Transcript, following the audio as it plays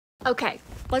Okay,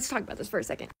 let's talk about this for a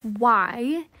second.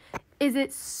 Why is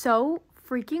it so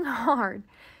freaking hard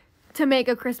to make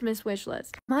a Christmas wish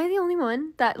list? Am I the only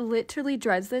one that literally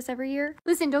dreads this every year?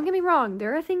 Listen, don't get me wrong,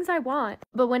 there are things I want,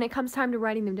 but when it comes time to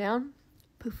writing them down,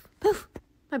 poof, poof,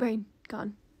 my brain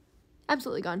gone.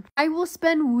 Absolutely gone. I will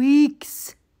spend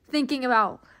weeks thinking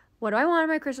about what do I want on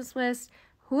my Christmas list,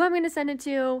 who I'm going to send it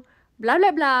to, blah,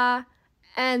 blah, blah,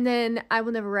 and then I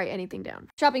will never write anything down.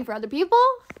 Shopping for other people?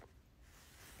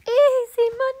 Easy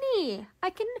money. I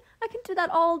can do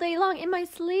that all day long in my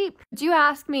sleep. Do you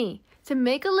ask me to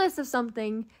make a list of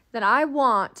something that I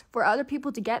want for other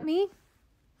people to get me?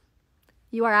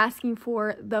 You are asking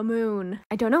for the moon.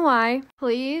 I don't know why.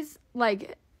 Please,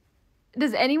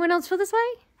 does anyone else feel this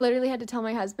way? Literally had to tell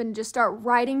my husband, just start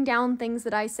writing down things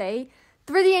that I say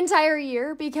through the entire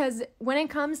year, because when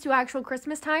it comes to actual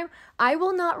Christmas time, I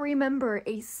will not remember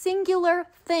a singular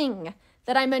thing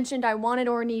that I mentioned I wanted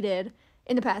or needed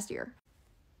in the past year.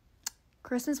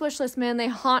 Christmas wish list, man, they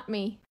haunt me.